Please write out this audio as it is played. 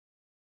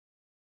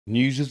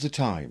News of the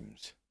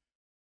Times,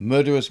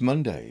 Murderous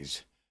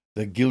Mondays,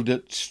 the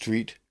Gildart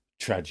Street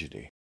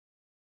tragedy.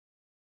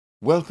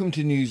 Welcome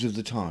to News of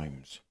the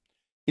Times.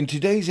 In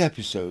today's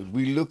episode,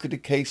 we look at a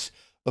case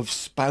of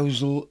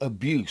spousal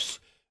abuse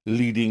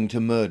leading to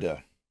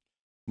murder.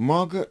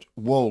 Margaret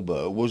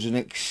Walber was an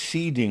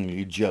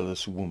exceedingly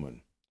jealous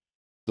woman.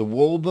 The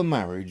Walber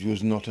marriage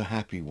was not a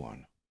happy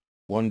one.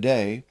 One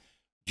day,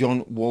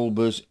 John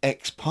Walber's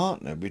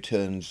ex-partner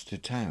returns to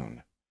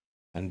town,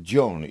 and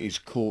John is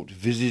caught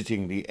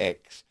visiting the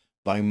ex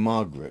by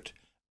Margaret,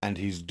 and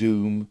his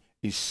doom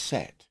is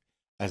set,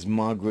 as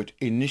Margaret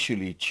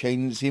initially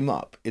chains him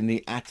up in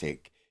the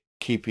attic,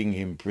 keeping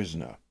him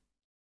prisoner.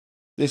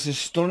 This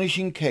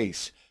astonishing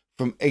case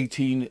from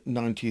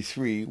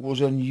 1893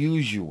 was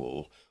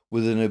unusual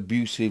with an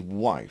abusive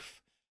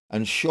wife,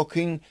 and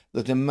shocking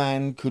that a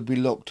man could be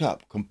locked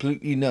up,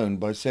 completely known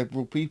by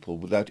several people,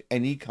 without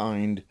any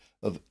kind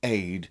of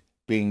aid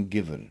being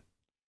given.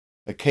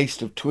 A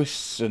case of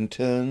twists and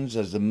turns,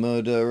 as the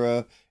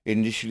murderer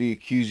initially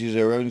accuses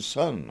her own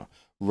son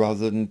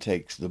rather than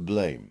takes the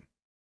blame.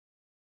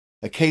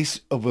 A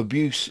case of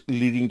abuse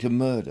leading to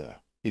murder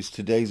is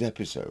today's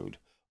episode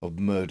of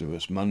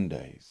Murderous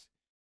Mondays.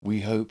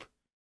 We hope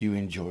you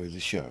enjoy the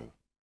show.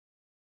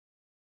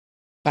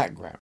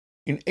 Background.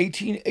 In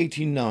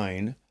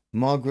 1889,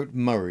 Margaret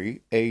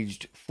Murray,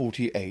 aged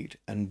 48,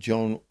 and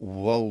John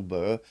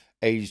Walber,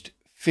 aged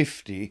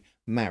 50,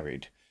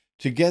 married.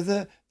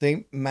 Together,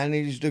 they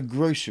managed a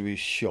grocery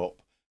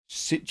shop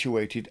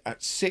situated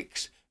at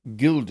 6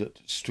 Gildart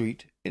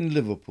Street in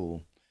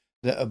Liverpool.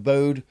 Their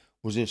abode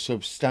was a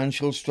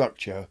substantial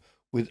structure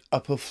with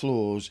upper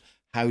floors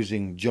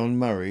housing John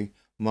Murray,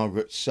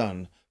 Margaret's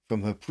son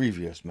from her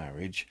previous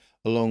marriage,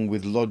 along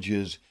with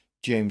lodgers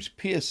James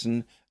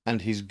Pearson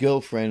and his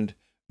girlfriend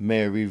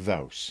Mary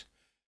Vause.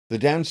 The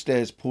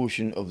downstairs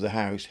portion of the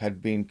house had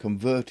been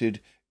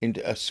converted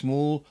into a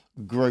small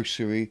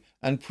grocery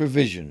and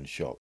provision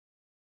shop.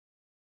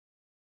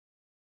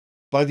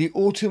 By the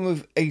autumn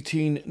of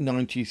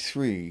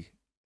 1893,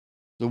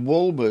 the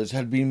Walbers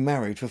had been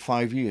married for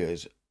 5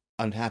 years,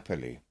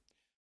 unhappily.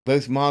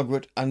 Both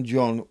Margaret and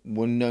John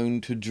were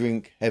known to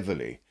drink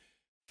heavily,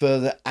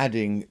 further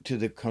adding to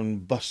the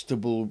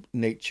combustible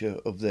nature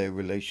of their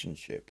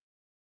relationship.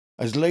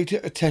 As later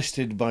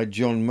attested by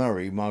John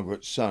Murray,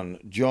 Margaret's son,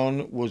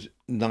 John was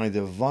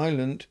neither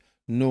violent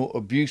nor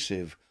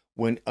abusive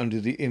when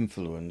under the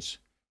influence,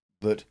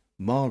 but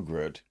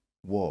Margaret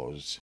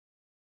was.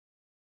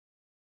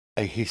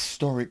 A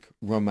historic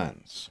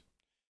romance.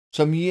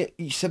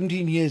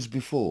 17 years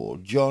before,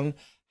 John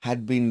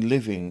had been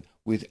living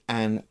with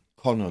Anne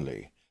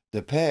Connolly.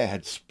 The pair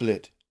had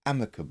split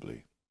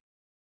amicably.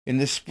 In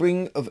the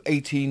spring of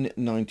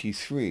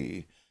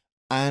 1893,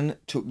 Anne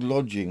took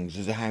lodgings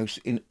at a house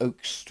in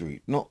Oak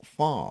Street, not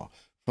far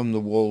from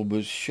the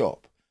Walbers'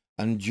 shop,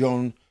 and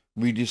John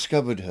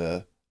rediscovered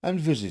her and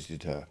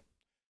visited her.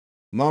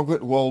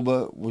 Margaret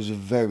Walber was a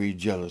very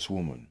jealous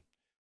woman.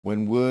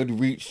 When word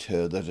reached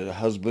her that her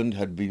husband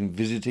had been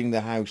visiting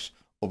the house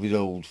of his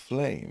old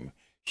flame,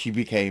 she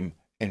became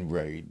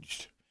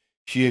enraged.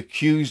 She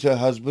accused her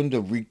husband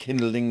of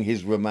rekindling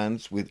his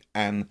romance with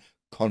Anne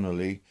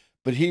Connolly,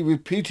 but he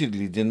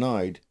repeatedly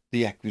denied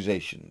the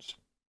accusations.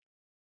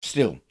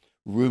 Still,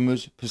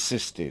 rumours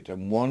persisted,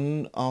 and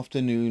one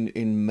afternoon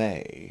in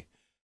May,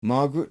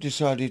 Margaret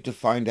decided to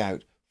find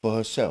out for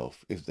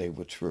herself if they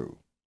were true.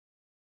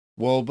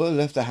 Walber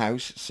left the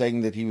house saying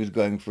that he was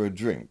going for a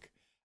drink,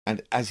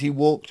 and as he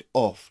walked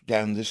off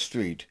down the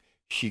street,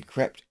 she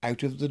crept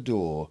out of the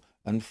door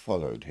and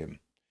followed him.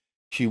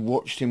 She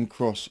watched him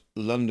cross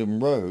London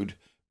Road,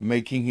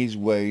 making his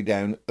way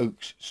down Oak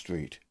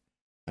Street,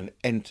 and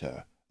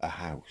enter a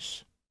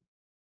house.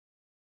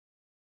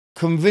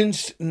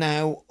 Convinced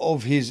now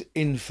of his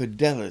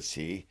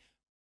infidelity,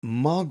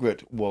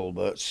 Margaret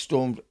Walber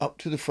stormed up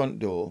to the front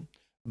door,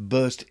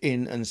 burst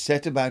in and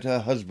set about her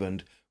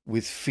husband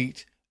with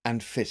feet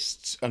and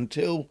fists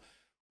until,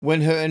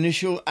 when her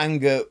initial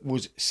anger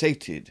was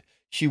sated,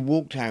 she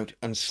walked out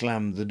and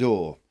slammed the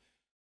door.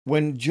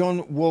 When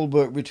John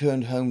Walber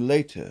returned home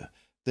later,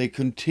 they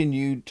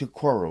continued to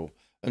quarrel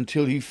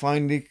until he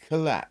finally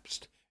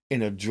collapsed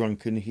in a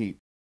drunken heap.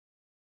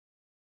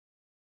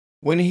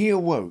 When he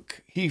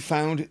awoke, he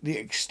found the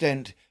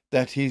extent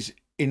that his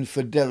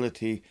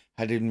infidelity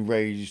had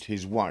enraged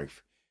his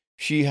wife.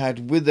 She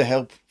had, with the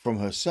help from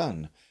her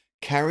son,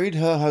 carried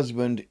her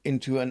husband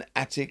into an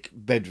attic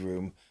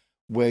bedroom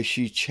where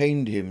she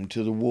chained him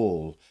to the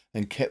wall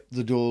and kept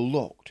the door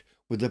locked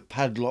with a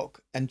padlock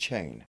and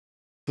chain.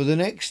 For the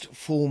next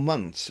 4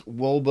 months,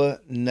 Walber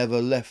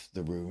never left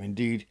the room.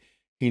 Indeed,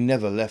 he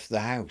never left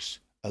the house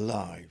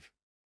alive.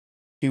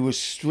 He was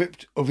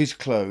stripped of his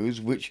clothes,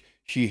 which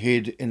she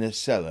hid in a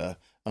cellar,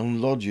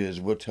 and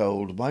lodgers were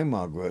told by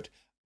Margaret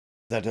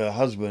that her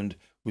husband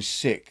was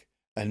sick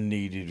and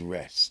needed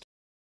rest.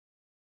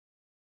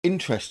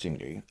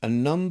 Interestingly, a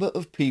number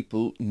of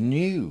people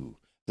knew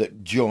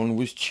that John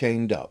was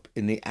chained up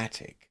in the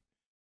attic.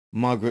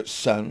 Margaret's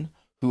son,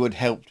 who had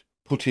helped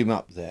put him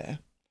up there,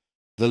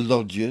 the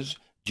lodgers,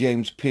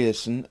 James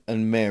Pearson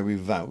and Mary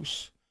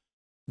Vowse,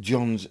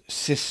 John's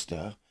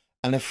sister,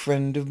 and a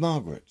friend of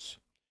Margaret's.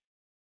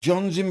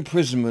 John's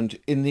imprisonment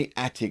in the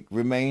attic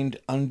remained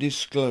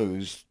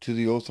undisclosed to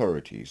the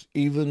authorities,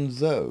 even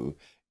though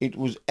it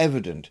was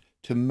evident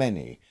to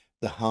many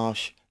the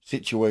harsh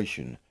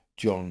situation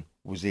John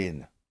was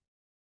in.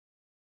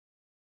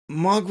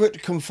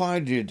 Margaret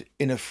confided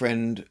in a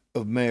friend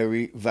of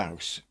Mary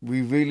Vowse,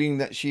 revealing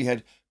that she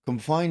had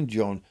confined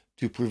John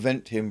to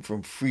prevent him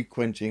from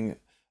frequenting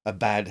a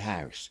bad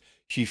house.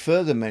 She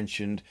further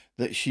mentioned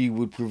that she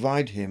would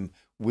provide him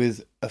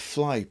with a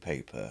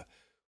flypaper,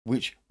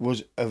 which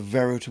was a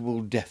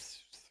veritable death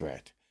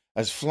threat,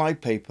 as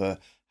flypaper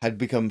had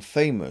become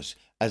famous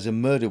as a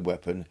murder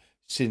weapon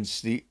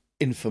since the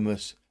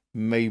infamous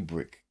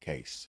Maybrick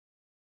case.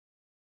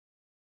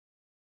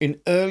 In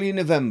early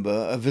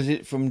November, a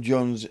visit from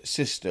John's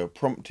sister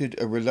prompted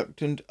a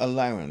reluctant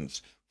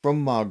allowance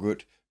from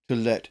Margaret to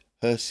let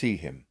her see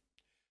him.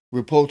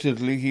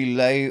 Reportedly, he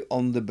lay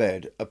on the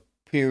bed,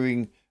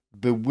 appearing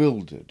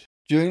bewildered.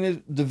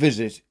 During the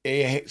visit,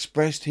 he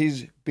expressed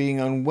his being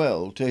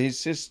unwell to his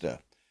sister.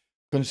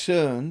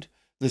 Concerned,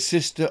 the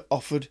sister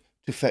offered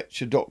to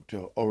fetch a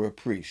doctor or a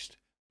priest,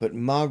 but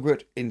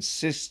Margaret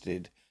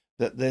insisted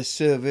that their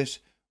service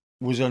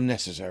was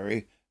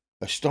unnecessary.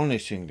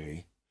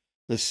 Astonishingly,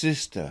 the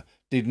sister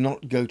did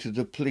not go to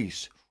the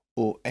police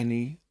or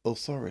any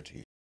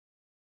authority.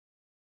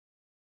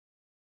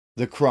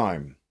 The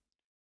crime.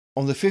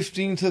 On the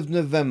 15th of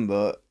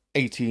November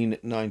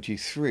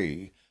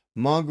 1893,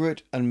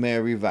 Margaret and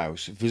Mary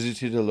Vowse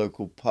visited a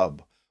local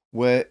pub,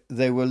 where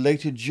they were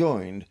later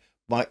joined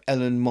by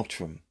Ellen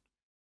Mottram.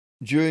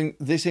 During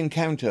this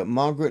encounter,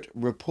 Margaret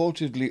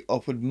reportedly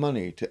offered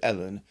money to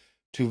Ellen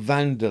to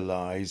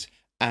vandalise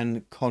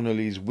Anne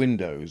Connolly's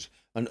windows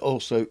and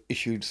also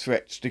issued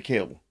threats to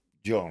kill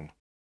John.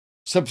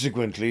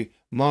 Subsequently,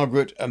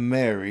 Margaret and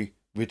Mary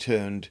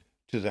returned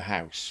to the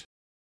house.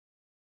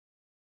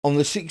 On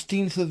the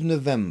 16th of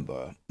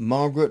November,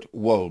 Margaret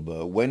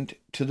Walber went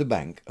to the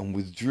bank and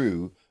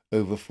withdrew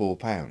over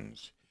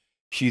 £4.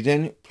 She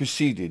then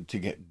proceeded to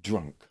get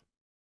drunk.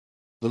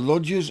 The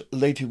lodgers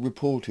later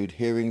reported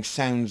hearing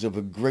sounds of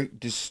a great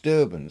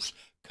disturbance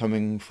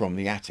coming from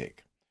the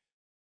attic.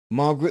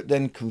 Margaret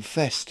then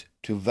confessed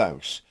to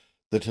Vowse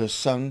that her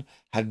son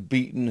had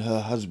beaten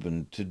her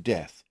husband to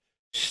death,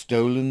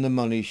 stolen the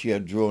money she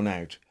had drawn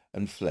out,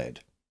 and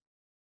fled.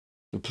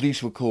 The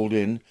police were called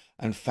in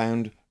and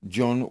found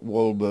John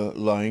Walber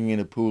lying in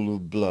a pool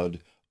of blood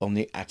on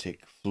the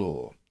attic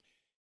floor.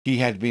 He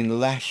had been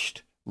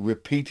lashed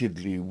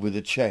repeatedly with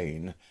a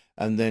chain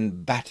and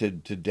then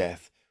battered to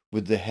death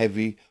with the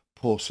heavy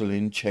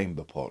porcelain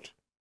chamber pot.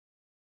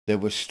 There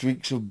were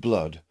streaks of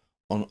blood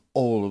on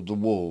all of the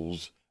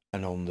walls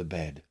and on the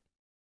bed.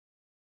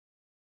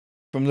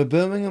 From the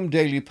Birmingham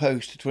Daily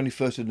Post,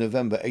 21st of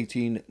November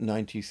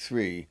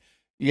 1893,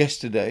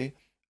 yesterday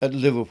at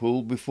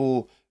Liverpool,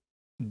 before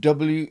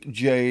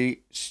W.J.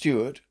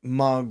 Stewart,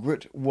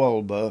 Margaret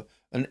Walber,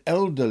 an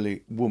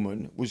elderly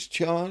woman, was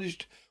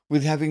charged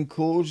with having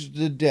caused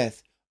the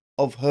death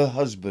of her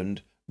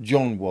husband,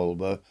 John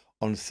Walber,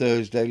 on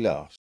Thursday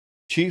last.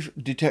 Chief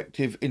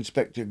Detective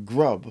Inspector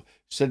Grubb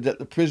said that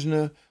the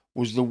prisoner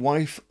was the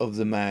wife of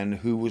the man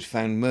who was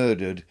found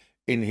murdered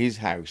in his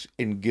house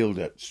in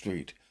Gildart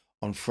Street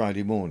on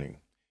Friday morning.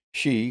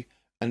 She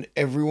and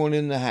everyone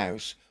in the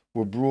house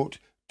were brought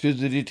to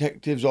the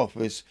detective's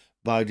office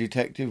by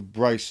Detective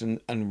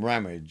Bryson and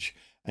Ramage,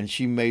 and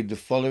she made the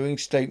following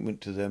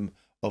statement to them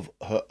of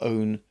her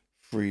own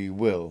free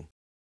will.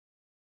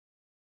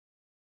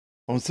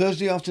 On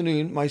Thursday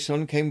afternoon, my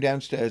son came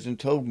downstairs and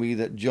told me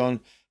that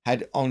John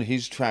had on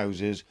his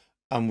trousers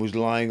and was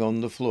lying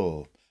on the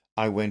floor.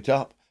 I went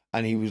up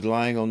and he was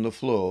lying on the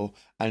floor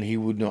and he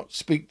would not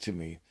speak to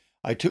me.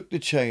 I took the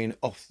chain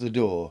off the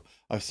door.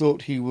 I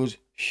thought he was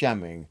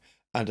shamming,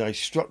 and I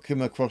struck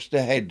him across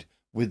the head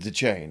with the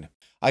chain.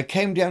 I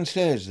came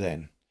downstairs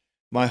then.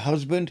 My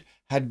husband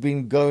had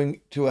been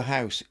going to a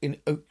house in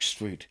Oak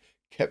Street,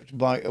 kept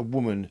by a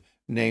woman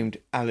named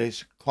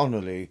Alice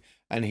Connolly,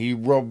 and he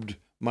robbed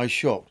my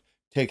shop,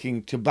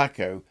 taking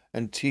tobacco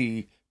and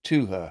tea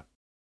to her.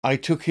 I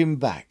took him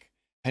back,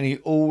 and he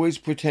always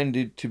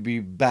pretended to be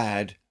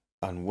bad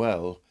and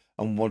well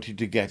and wanted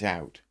to get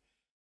out.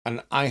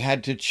 And I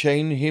had to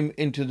chain him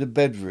into the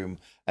bedroom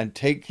and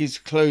take his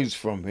clothes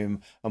from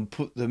him and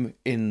put them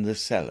in the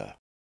cellar.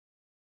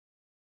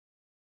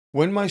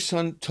 When my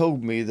son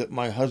told me that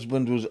my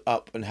husband was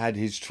up and had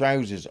his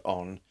trousers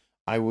on,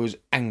 I was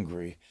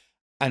angry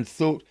and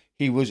thought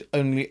he was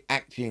only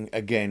acting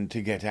again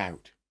to get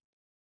out.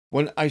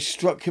 When I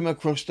struck him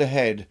across the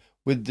head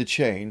with the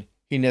chain,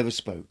 he never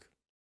spoke.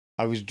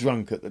 I was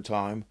drunk at the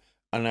time,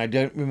 and I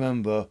don't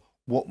remember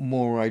what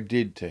more I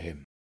did to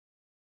him.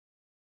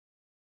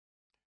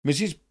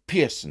 Mrs.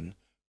 Pearson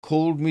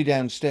called me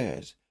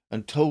downstairs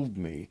and told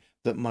me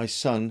that my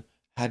son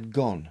had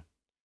gone.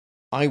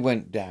 I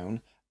went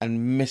down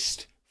and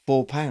missed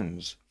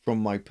 £4 from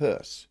my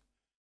purse.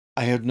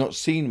 I had not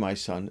seen my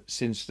son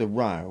since the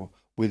row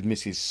with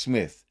Mrs.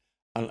 Smith,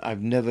 and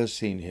I've never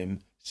seen him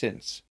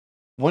since.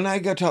 When I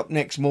got up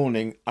next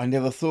morning, I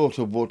never thought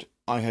of what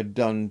I had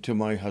done to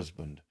my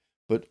husband,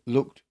 but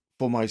looked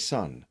for my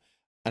son,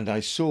 and I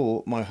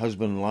saw my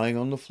husband lying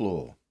on the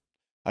floor.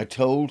 I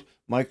told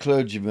my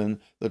clergyman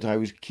that I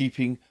was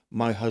keeping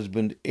my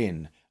husband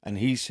in, and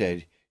he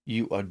said,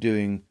 "You are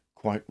doing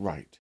quite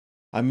right.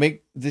 I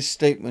make this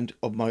statement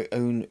of my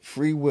own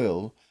free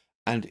will,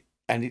 and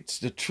it's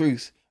the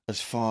truth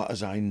as far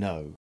as I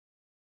know."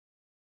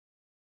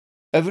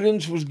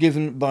 Evidence was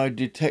given by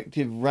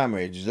Detective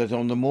Ramage that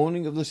on the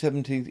morning of the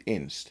 17th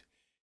inst,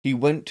 he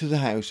went to the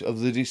house of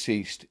the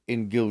deceased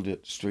in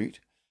Gildart Street,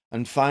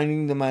 and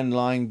finding the man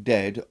lying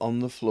dead on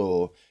the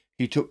floor,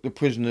 he took the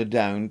prisoner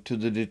down to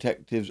the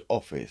detective's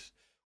office,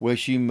 where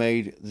she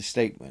made the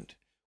statement,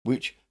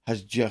 which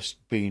has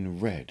just been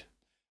read.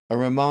 A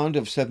remand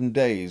of 7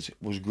 days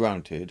was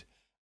granted,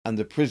 and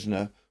the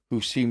prisoner,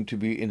 who seemed to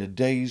be in a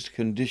dazed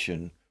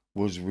condition,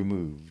 was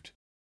removed.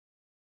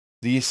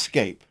 The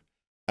escape,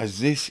 as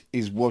this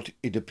is what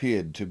it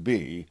appeared to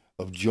be,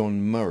 of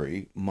John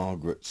Murray,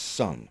 Margaret's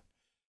son,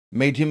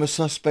 made him a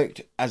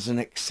suspect as an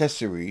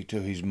accessory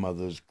to his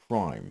mother's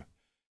crime.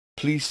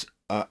 Police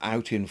are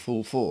out in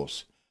full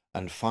force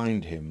and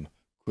find him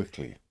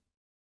quickly.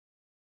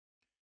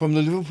 From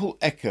the Liverpool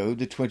Echo,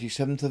 the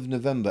 27th of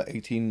November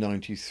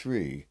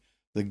 1893,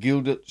 the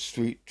Gildart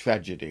Street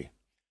tragedy.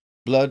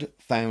 Blood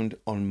found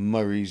on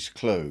Murray's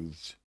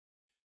clothes.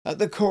 At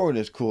the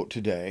coroner's court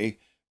today,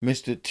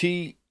 Mr.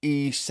 T.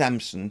 E.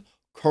 Sampson,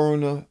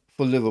 coroner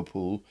for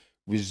Liverpool,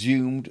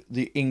 resumed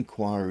the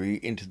inquiry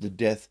into the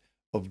death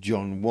of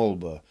John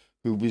Walber,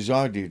 who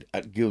resided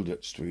at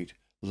Gildart Street,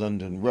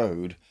 London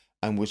Road,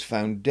 and was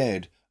found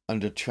dead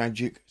under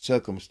tragic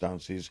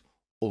circumstances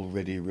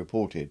already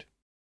reported.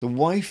 The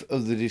wife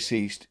of the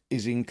deceased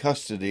is in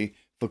custody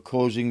for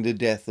causing the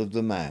death of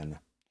the man.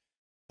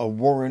 A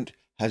warrant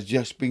has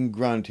just been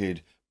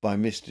granted by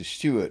Mr.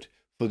 Stewart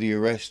for the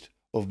arrest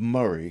of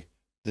Murray,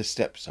 the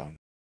stepson.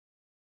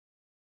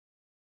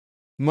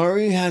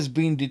 Murray has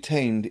been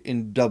detained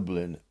in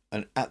Dublin,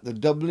 and at the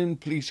Dublin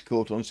Police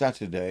Court on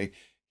Saturday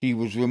he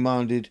was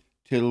remanded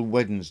till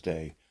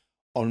Wednesday.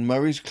 On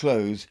Murray's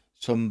clothes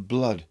some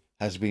blood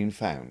has been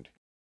found.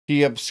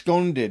 He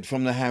absconded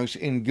from the house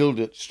in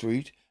Gildart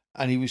Street,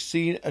 and he was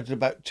seen at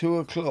about 2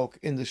 o'clock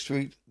in the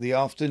street the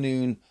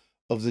afternoon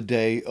of the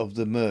day of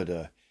the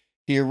murder.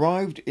 He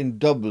arrived in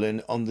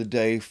Dublin on the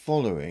day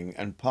following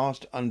and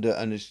passed under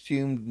an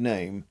assumed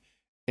name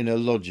in a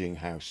lodging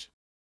house.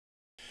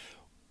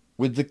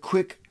 With the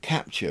quick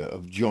capture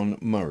of John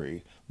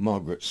Murray,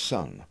 Margaret's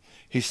son,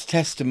 his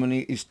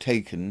testimony is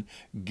taken,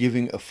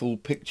 giving a full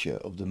picture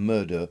of the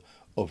murder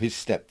of his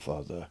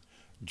stepfather,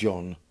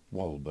 John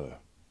Walber.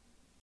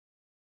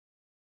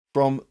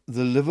 From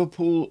the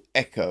Liverpool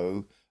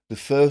Echo, the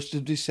 1st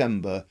of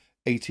December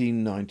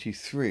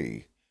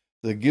 1893,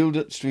 the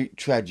Gildart Street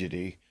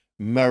tragedy,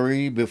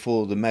 Murray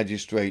before the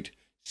magistrate,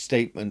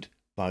 statement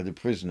by the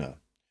prisoner.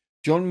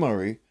 John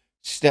Murray,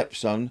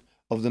 stepson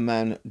of the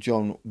man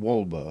John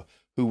Walber,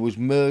 who was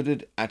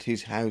murdered at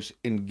his house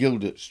in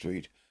Gildart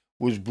Street,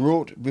 was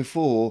brought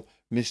before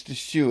Mr.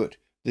 Stewart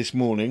this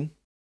morning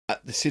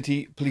at the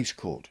City Police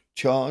Court,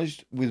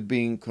 charged with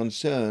being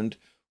concerned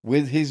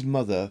with his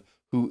mother,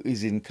 who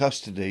is in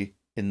custody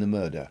in the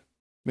murder.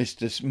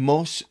 Mr.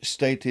 Moss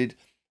stated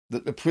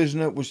that the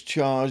prisoner was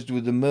charged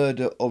with the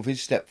murder of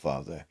his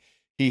stepfather.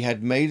 He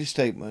had made a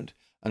statement,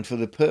 and for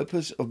the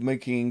purpose of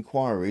making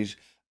inquiries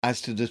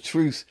as to the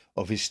truth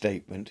of his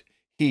statement,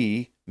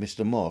 he,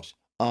 Mr. Moss,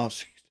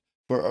 asked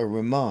for a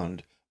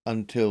remand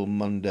until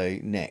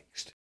Monday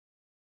next.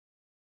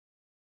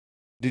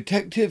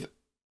 Detective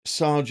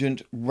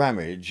Sergeant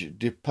Ramage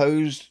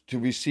deposed to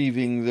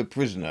receiving the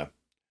prisoner,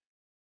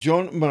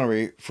 John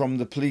Murray, from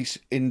the police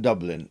in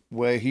Dublin,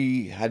 where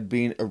he had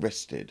been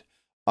arrested.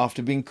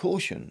 After being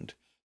cautioned,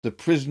 the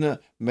prisoner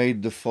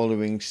made the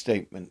following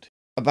statement.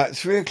 About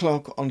 3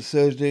 o'clock on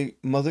Thursday,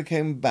 Mother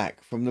came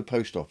back from the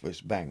post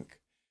office bank.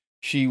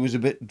 She was a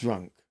bit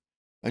drunk,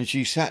 and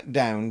she sat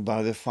down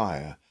by the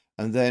fire,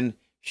 and then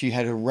she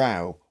had a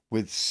row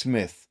with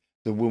Smith,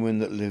 the woman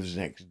that lives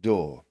next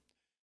door.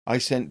 I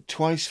sent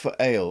twice for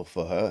ale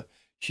for her.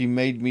 She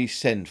made me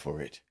send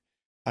for it.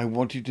 I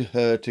wanted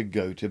her to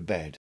go to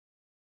bed.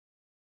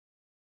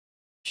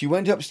 She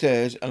went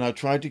upstairs, and I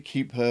tried to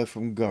keep her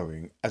from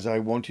going, as I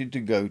wanted to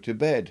go to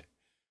bed.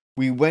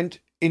 We went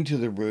into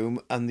the room,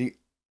 and the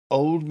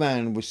old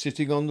man was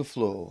sitting on the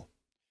floor.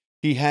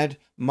 He had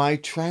my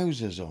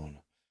trousers on.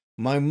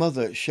 My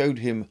mother showed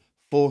him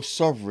 4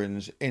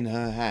 sovereigns in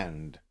her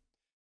hand.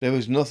 There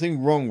was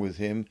nothing wrong with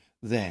him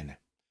then,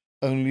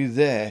 only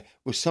there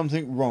was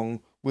something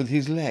wrong with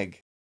his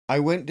leg. I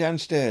went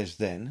downstairs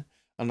then,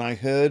 and I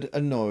heard a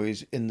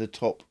noise in the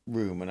top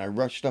room, and I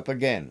rushed up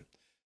again.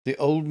 The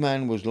old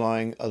man was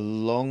lying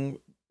along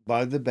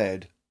by the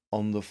bed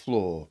on the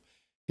floor.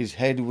 His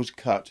head was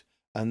cut,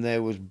 and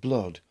there was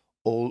blood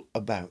all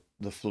about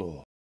the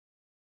floor.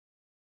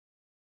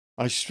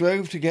 I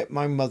strove to get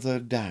my mother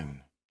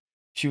down.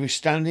 She was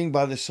standing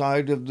by the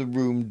side of the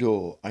room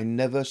door. I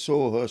never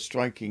saw her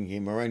striking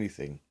him or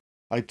anything.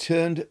 I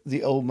turned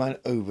the old man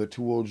over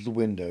towards the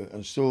window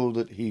and saw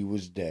that he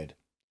was dead.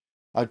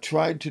 I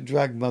tried to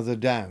drag Mother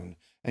down,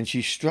 and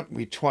she struck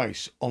me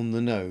twice on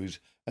the nose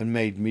and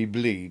made me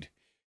bleed.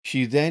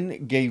 She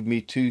then gave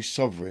me 2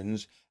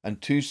 sovereigns,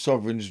 and 2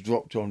 sovereigns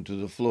dropped onto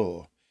the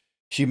floor.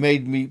 She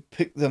made me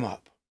pick them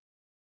up.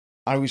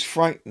 I was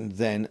frightened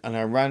then, and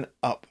I ran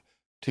up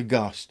to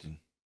Garston.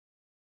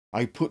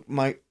 I put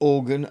my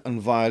organ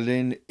and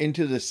violin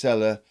into the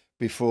cellar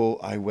before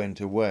I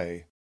went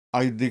away.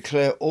 I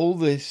declare all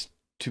this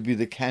to be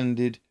the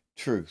candid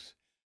truth,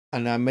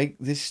 and I make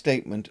this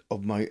statement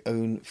of my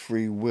own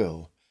free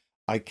will.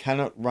 I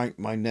cannot write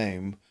my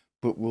name,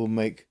 but will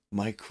make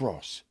my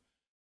cross.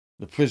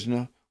 The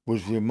prisoner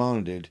was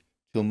remanded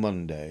till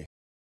Monday.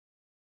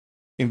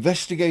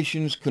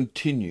 Investigations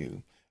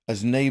continue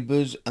as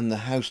neighbours and the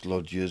house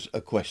lodgers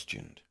are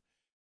questioned.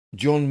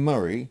 John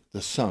Murray,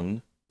 the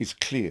son, is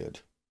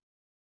cleared.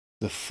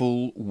 The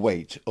full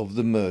weight of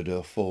the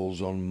murder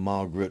falls on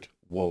Margaret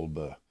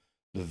Walber,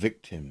 the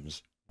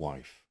victim's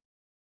wife.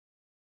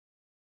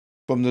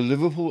 From the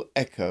Liverpool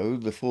Echo,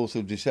 the 4th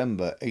of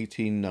December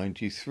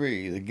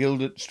 1893, the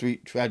Gildart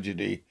Street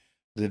tragedy,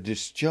 the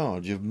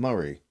discharge of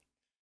Murray.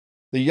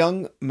 The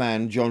young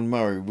man, John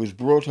Murray, was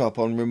brought up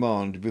on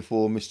remand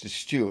before Mr.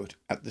 Stewart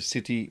at the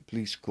City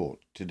Police Court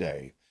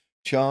today,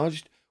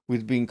 charged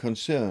with being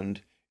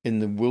concerned in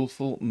the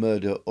wilful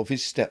murder of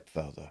his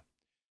stepfather.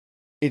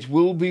 It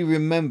will be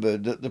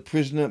remembered that the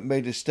prisoner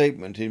made a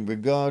statement in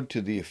regard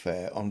to the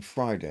affair on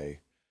Friday.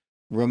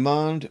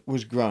 Remand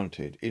was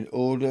granted in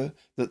order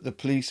that the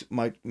police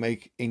might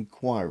make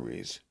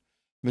inquiries.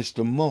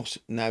 Mr. Moss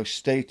now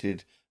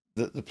stated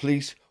that the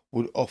police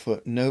would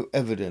offer no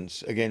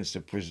evidence against the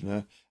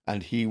prisoner,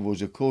 and he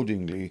was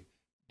accordingly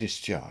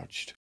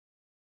discharged.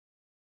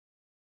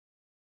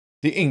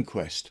 The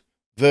inquest.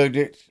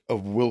 Verdict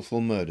of wilful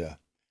murder.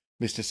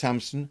 Mr.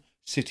 Sampson,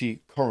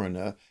 City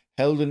Coroner,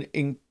 held an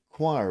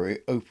inquiry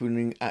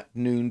opening at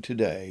noon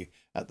today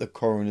at the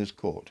Coroner's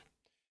Court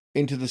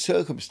into the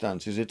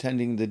circumstances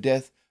attending the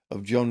death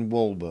of John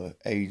Walber,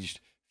 aged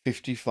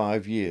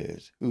 55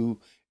 years, who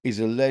is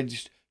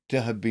alleged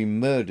to have been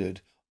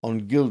murdered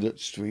on Gildart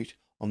Street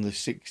on the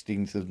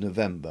 16th of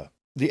November.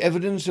 The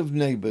evidence of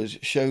neighbours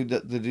showed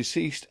that the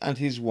deceased and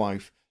his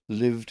wife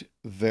lived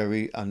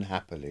very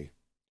unhappily.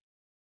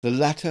 The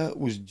latter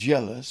was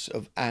jealous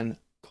of Anne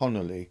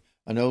Connolly,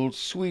 an old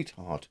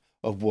sweetheart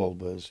of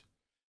Walber's.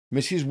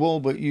 Mrs.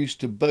 Walber used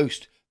to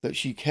boast that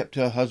she kept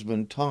her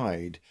husband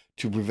tied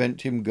to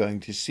prevent him going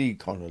to see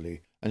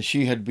Connolly, and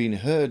she had been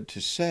heard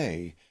to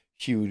say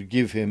she would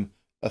give him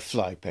a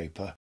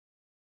flypaper.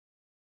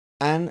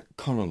 Anne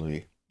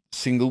Connolly,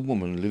 single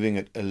woman living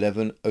at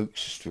 11 Oak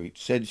Street,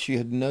 said she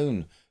had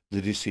known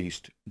the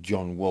deceased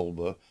John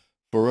Walber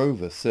for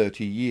over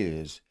 30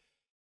 years.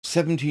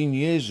 17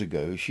 years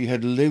ago she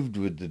had lived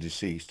with the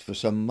deceased for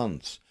some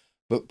months,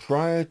 but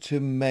prior to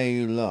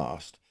May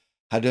last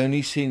had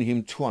only seen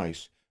him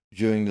twice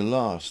during the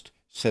last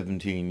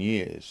 17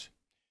 years.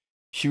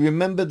 She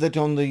remembered that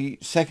on the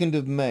 2nd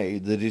of May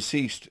the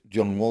deceased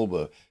John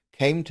Walber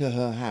came to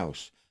her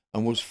house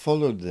and was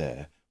followed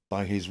there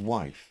by his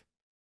wife.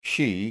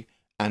 She,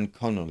 Anne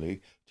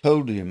Connolly,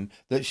 told him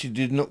that she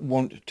did not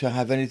want to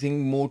have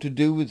anything more to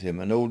do with him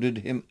and ordered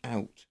him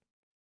out.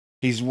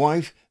 His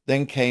wife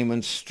then came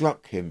and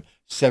struck him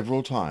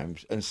several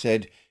times and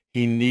said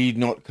he need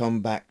not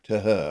come back to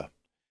her.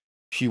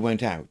 She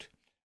went out,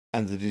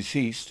 and the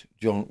deceased,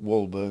 John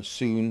Walber,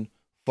 soon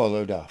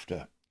followed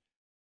after.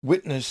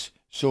 Witness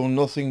saw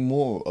nothing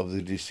more of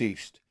the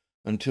deceased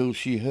until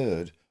she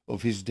heard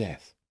of his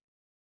death.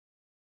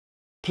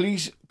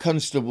 Police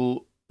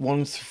Constable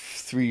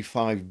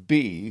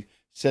 135B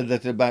said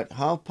that about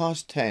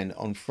 10:30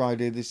 on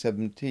Friday the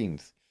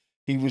 17th,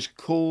 he was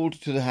called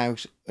to the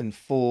house in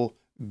 4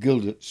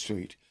 Gildart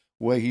Street,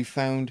 where he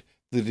found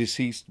the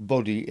deceased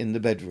body in the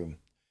bedroom.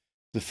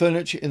 The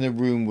furniture in the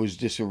room was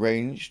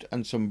disarranged,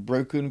 and some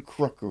broken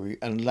crockery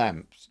and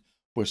lamps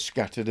were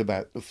scattered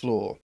about the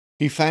floor.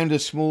 He found a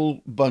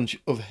small bunch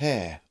of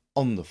hair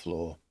on the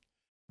floor.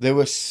 There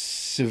were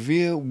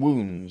severe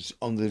wounds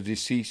on the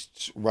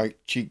deceased's right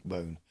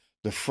cheekbone,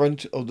 the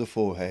front of the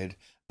forehead,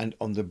 and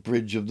on the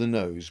bridge of the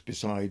nose,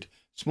 beside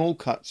small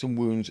cuts and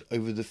wounds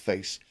over the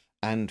face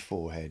and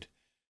forehead.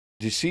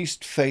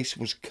 Deceased face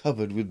was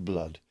covered with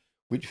blood,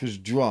 which was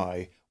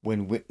dry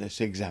when witness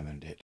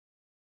examined it.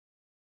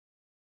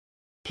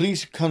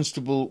 Police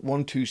Constable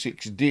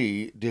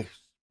 126D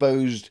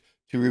disposed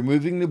to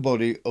removing the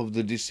body of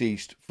the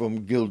deceased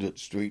from Gildart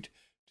Street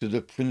to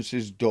the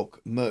Prince's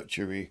Dock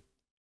Mortuary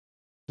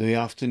the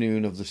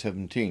afternoon of the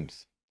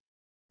 17th.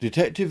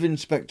 Detective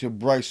Inspector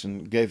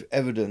Bryson gave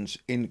evidence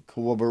in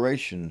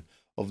corroboration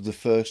of the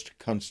first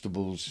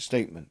constable's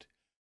statement.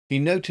 He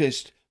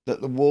noticed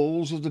that the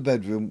walls of the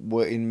bedroom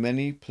were in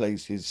many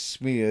places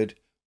smeared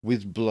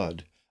with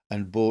blood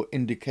and bore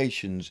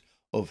indications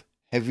of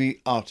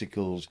heavy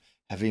articles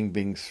having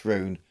been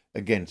thrown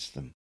against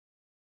them.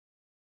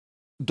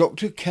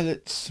 Dr.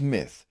 Kellett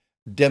Smith,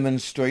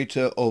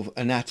 demonstrator of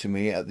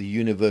anatomy at the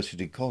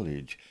University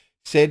College,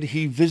 said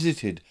he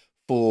visited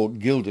 4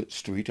 Gildart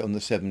Street on the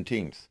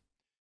 17th.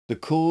 The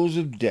cause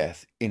of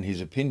death, in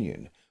his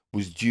opinion,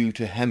 was due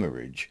to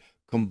hemorrhage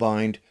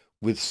combined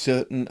with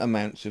certain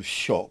amounts of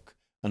shock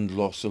and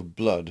loss of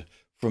blood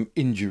from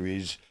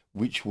injuries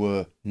which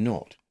were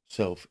not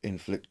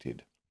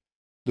self-inflicted.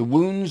 The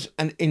wounds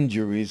and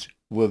injuries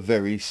were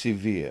very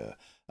severe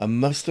and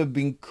must have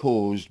been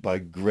caused by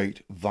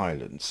great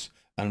violence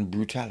and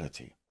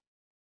brutality.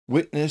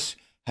 Witness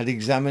had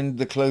examined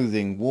the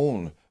clothing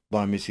worn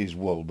by Mrs.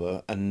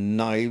 Walber and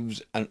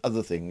knives and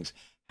other things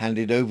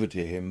handed over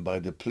to him by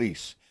the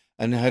police,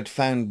 and had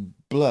found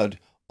blood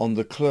on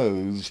the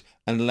clothes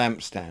and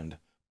lampstand,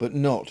 but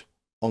not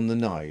on the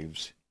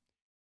knives.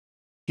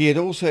 He had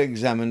also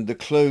examined the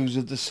clothes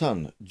of the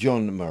son,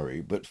 John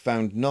Murray, but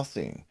found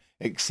nothing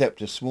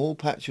except a small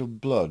patch of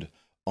blood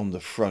on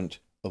the front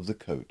of the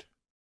coat.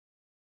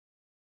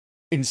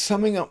 In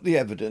summing up the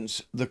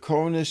evidence, the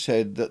coroner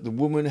said that the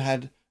woman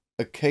had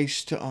a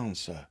case to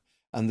answer,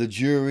 and the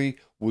jury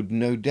would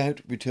no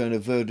doubt return a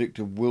verdict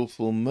of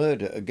wilful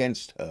murder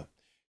against her.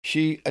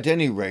 She, at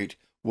any rate,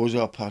 was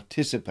a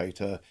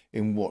participator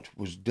in what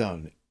was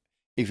done,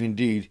 if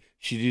indeed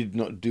she did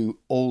not do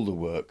all the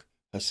work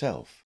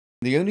herself.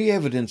 The only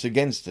evidence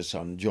against the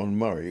son, John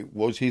Murray,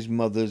 was his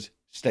mother's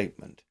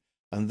statement,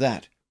 and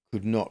that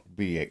could not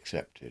be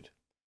accepted.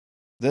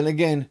 Then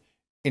again,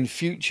 in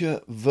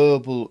future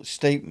verbal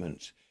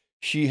statements,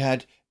 she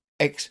had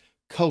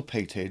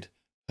exculpated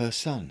her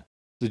son.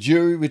 The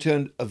jury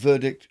returned a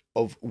verdict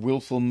of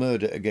wilful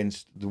murder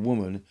against the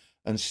woman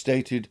and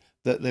stated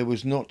that there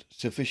was not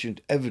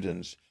sufficient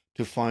evidence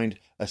to find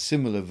a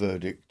similar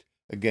verdict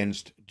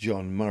against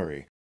John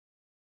Murray.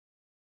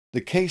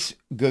 The case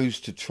goes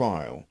to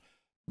trial,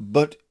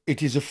 but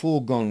it is a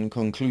foregone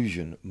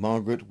conclusion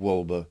Margaret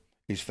Walber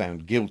is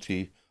found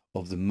guilty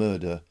of the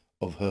murder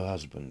of her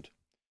husband.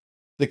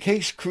 The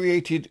case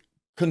created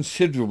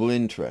considerable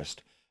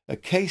interest. A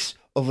case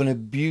of an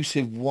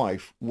abusive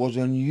wife was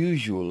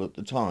unusual at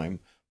the time,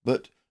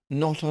 but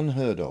not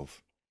unheard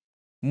of.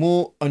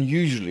 More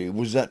unusually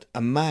was that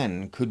a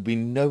man could be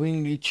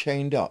knowingly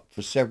chained up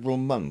for several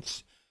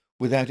months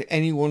without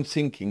anyone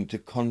thinking to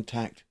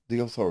contact the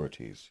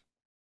authorities.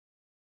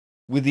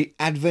 With the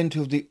advent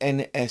of the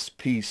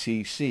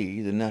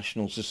NSPCC, the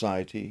National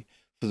Society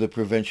for the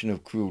Prevention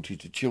of Cruelty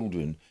to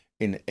Children,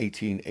 in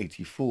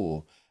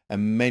 1884,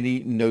 and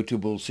many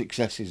notable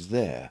successes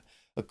there,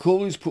 a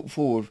call is put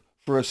forward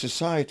for a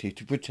society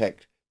to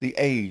protect the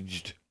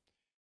aged.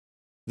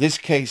 This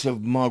case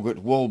of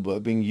Margaret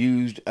Walber being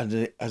used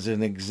as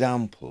an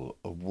example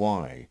of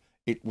why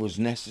it was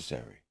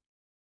necessary.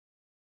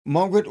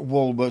 Margaret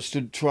Walber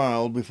stood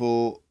trial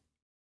before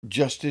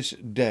Justice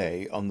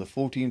Day on the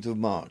 14th of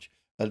March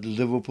at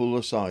Liverpool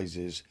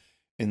Assizes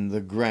in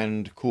the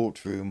Grand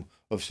Courtroom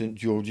of St.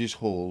 George's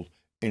Hall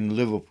in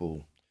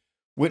Liverpool.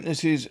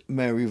 Witnesses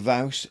Mary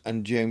Vowse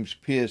and James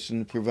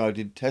Pearson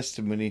provided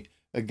testimony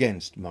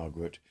against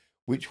Margaret,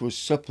 which was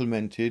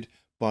supplemented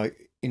by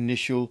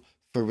initial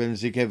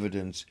forensic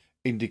evidence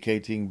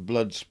indicating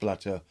blood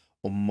splatter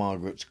on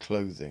Margaret's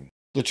clothing.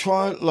 The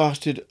trial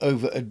lasted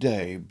over a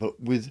day, but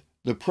with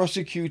the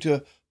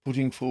prosecutor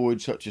putting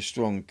forward such a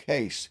strong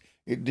case,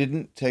 it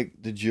didn't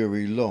take the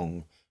jury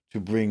long to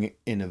bring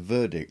in a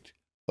verdict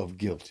of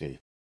guilty.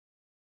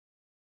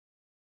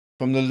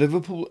 From the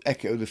Liverpool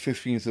Echo, the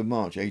 15th of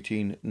March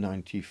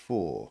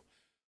 1894,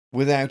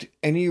 without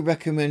any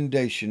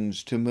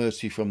recommendations to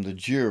mercy from the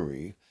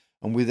jury,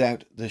 and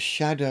without the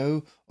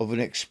shadow of an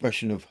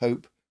expression of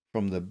hope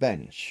from the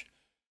bench,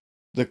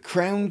 the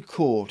Crown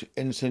Court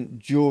in St.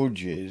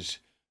 George's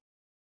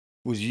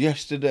was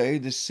yesterday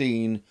the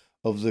scene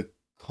of the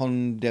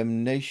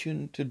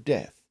condemnation to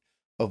death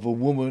of a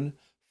woman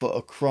for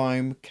a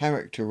crime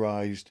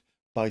characterized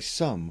by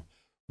some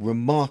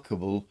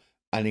remarkable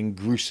and in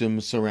gruesome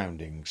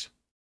surroundings.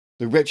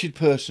 The wretched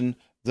person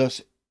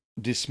thus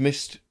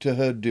dismissed to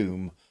her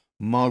doom,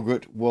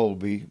 Margaret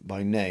Walby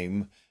by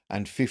name,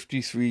 and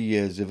 53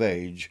 years of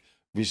age,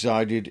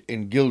 resided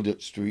in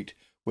Gildart Street,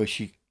 where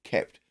she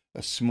kept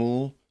a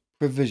small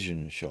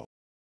provision shop.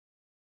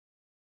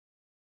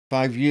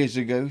 5 years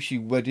ago she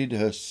wedded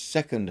her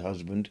second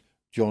husband,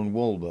 John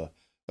Walber,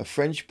 a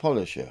French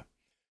polisher,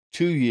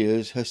 2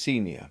 years her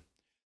senior.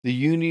 The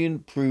union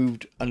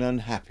proved an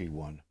unhappy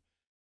one,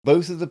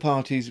 both of the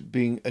parties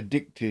being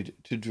addicted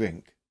to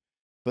drink.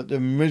 But the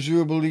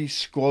miserably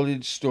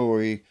squalid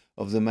story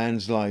of the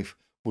man's life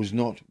was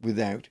not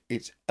without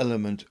its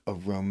element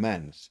of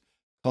romance,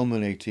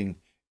 culminating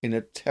in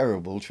a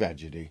terrible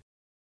tragedy.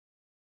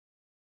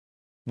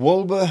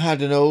 Walber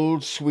had an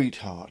old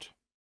sweetheart,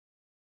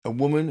 a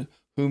woman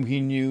whom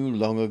he knew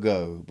long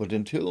ago, but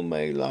until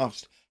May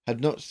last had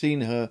not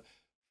seen her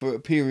for a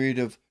period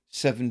of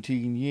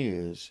 17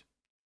 years.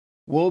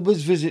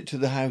 Walber's visit to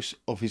the house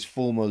of his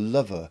former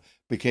lover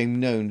became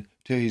known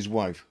to his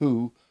wife,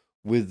 who,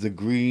 with the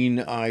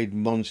green-eyed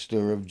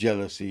monster of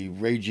jealousy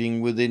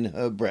raging within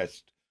her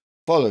breast,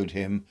 followed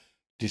him,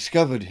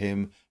 discovered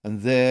him,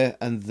 and there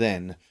and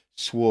then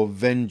swore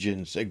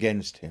vengeance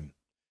against him.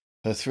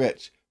 Her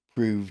threats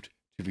proved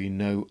to be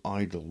no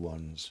idle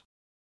ones.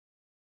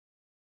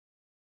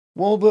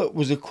 Walber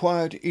was a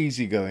quiet,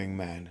 easygoing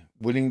man,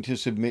 willing to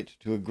submit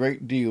to a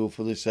great deal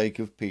for the sake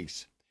of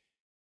peace.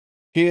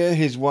 Here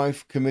his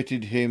wife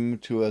committed him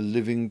to a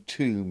living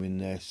tomb in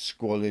their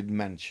squalid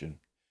mansion,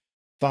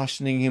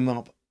 fastening him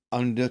up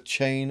under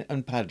chain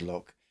and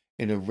padlock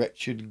in a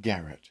wretched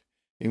garret,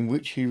 in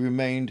which he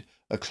remained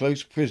a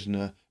close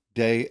prisoner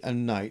day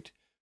and night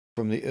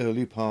from the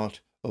early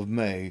part of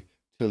May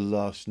till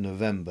last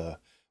November,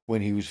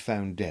 when he was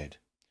found dead,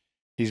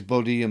 his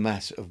body a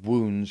mass of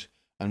wounds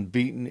and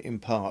beaten in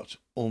parts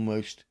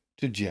almost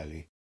to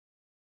jelly.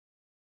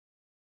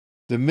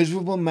 The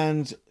miserable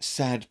man's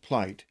sad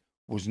plight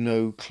was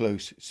no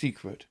close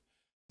secret.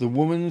 The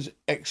woman's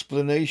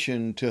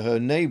explanation to her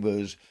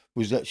neighbours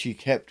was that she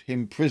kept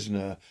him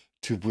prisoner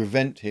to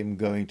prevent him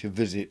going to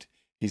visit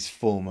his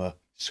former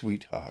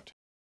sweetheart.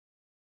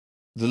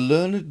 The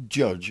learned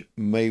judge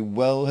may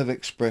well have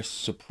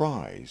expressed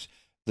surprise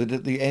that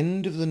at the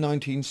end of the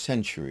 19th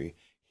century,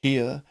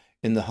 here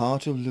in the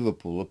heart of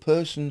Liverpool, a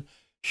person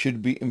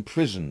should be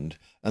imprisoned,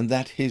 and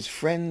that his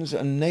friends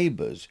and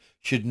neighbours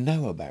should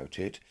know about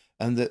it,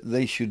 and that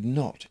they should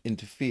not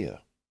interfere.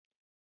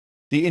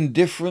 The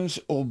indifference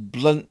or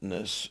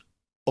bluntness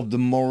of the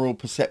moral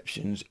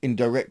perceptions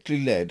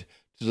indirectly led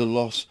to the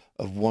loss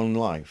of one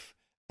life,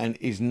 and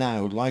is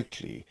now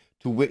likely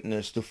to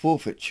witness the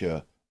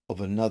forfeiture of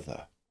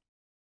another.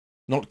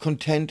 Not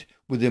content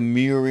with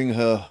immuring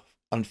her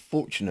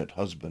unfortunate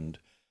husband,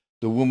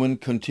 the woman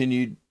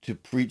continued to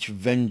preach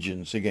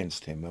vengeance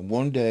against him, and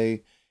one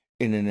day,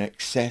 in an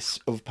excess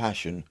of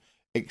passion,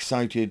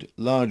 excited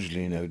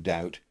largely, no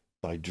doubt,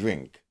 by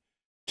drink,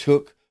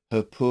 took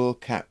her poor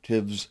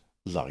captive's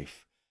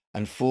life,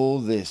 and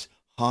for this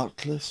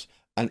heartless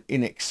and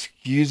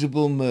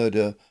inexcusable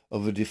murder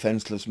of a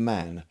defenceless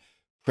man,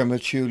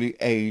 prematurely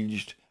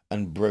aged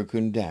and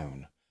broken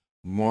down,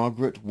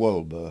 Margaret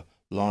Walber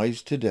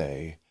lies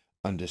today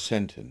under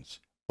sentence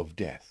of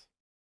death.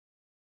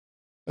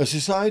 A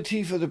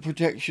society for the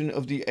protection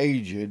of the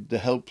aged, the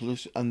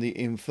helpless, and the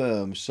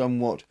infirm,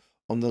 somewhat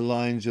on the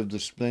lines of the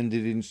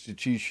splendid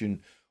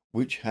institution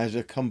which has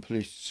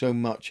accomplished so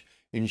much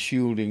in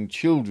shielding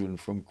children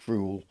from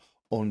cruel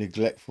or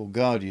neglectful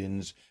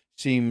guardians,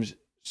 seems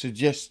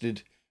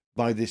suggested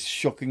by this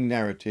shocking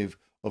narrative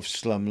of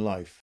slum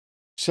life.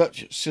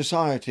 Such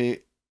society,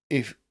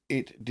 if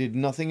it did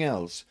nothing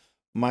else,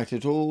 might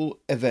at all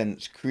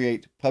events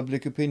create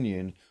public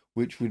opinion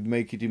which would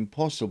make it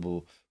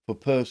impossible for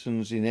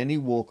persons in any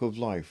walk of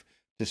life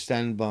to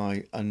stand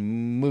by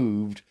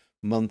unmoved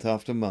month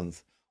after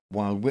month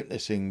while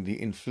witnessing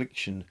the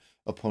infliction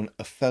upon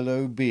a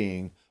fellow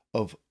being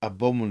of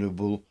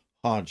abominable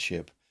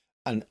hardship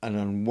and an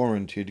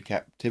unwarranted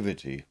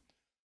captivity,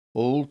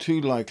 all too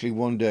likely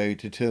one day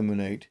to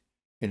terminate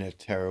in a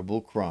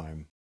terrible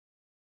crime.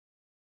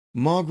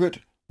 Margaret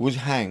was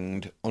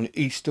hanged on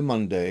Easter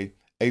Monday,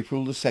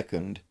 April the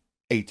 2nd,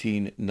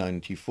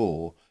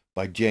 1894,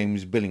 by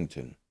James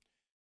Billington.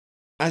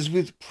 As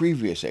with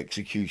previous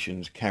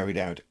executions carried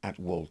out at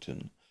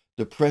Walton,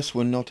 the press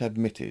were not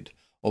admitted,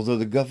 although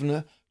the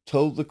governor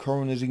told the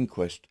coroner's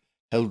inquest,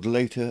 held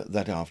later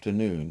that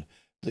afternoon,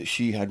 that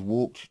she had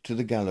walked to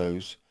the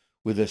gallows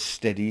with a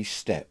steady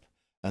step,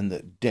 and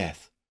that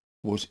death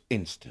was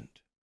instant.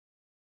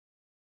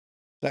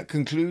 That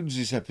concludes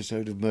this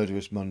episode of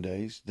Murderous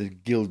Mondays, the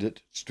Gildart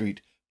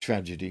Street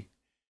tragedy.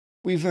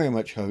 We very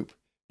much hope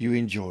you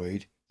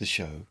enjoyed the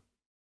show.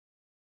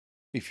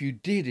 If you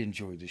did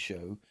enjoy the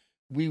show,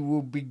 we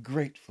will be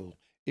grateful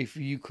if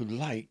you could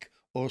like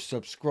or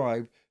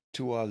subscribe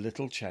to our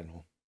little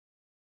channel.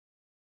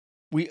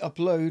 We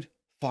upload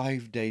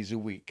 5 days a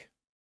week.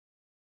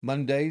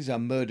 Mondays are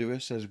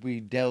murderous as we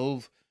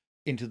delve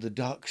into the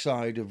dark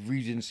side of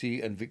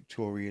Regency and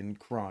Victorian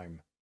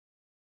crime.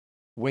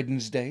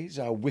 Wednesdays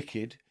are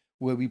wicked,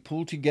 where we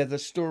pull together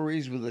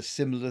stories with a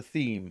similar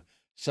theme,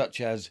 such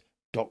as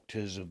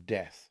Doctors of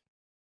Death.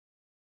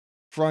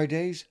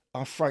 Fridays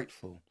are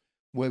frightful,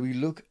 where we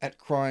look at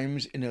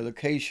crimes in a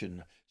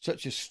location,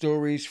 such as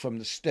stories from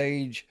the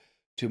stage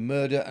to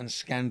murder and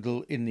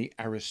scandal in the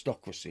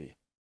aristocracy.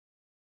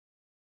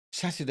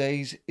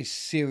 Saturdays is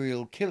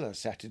Serial Killer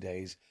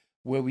Saturdays,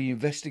 where we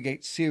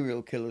investigate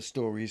serial killer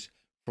stories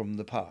from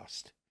the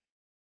past.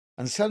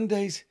 And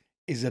Sundays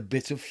is a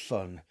bit of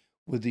fun,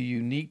 with a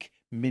unique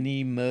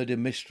mini murder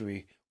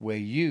mystery where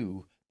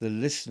you, the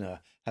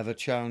listener, have a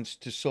chance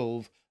to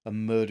solve a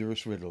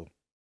murderous riddle.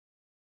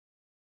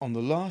 On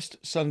the last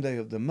Sunday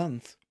of the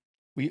month,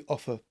 we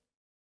offer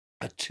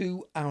a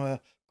 2-hour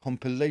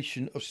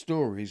compilation of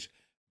stories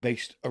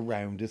based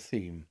around a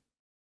theme.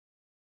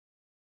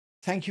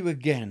 Thank you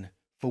again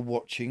for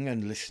watching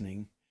and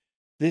listening.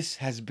 This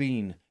has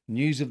been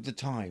News of the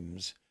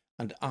Times,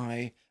 and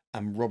I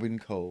am Robin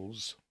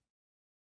Coles.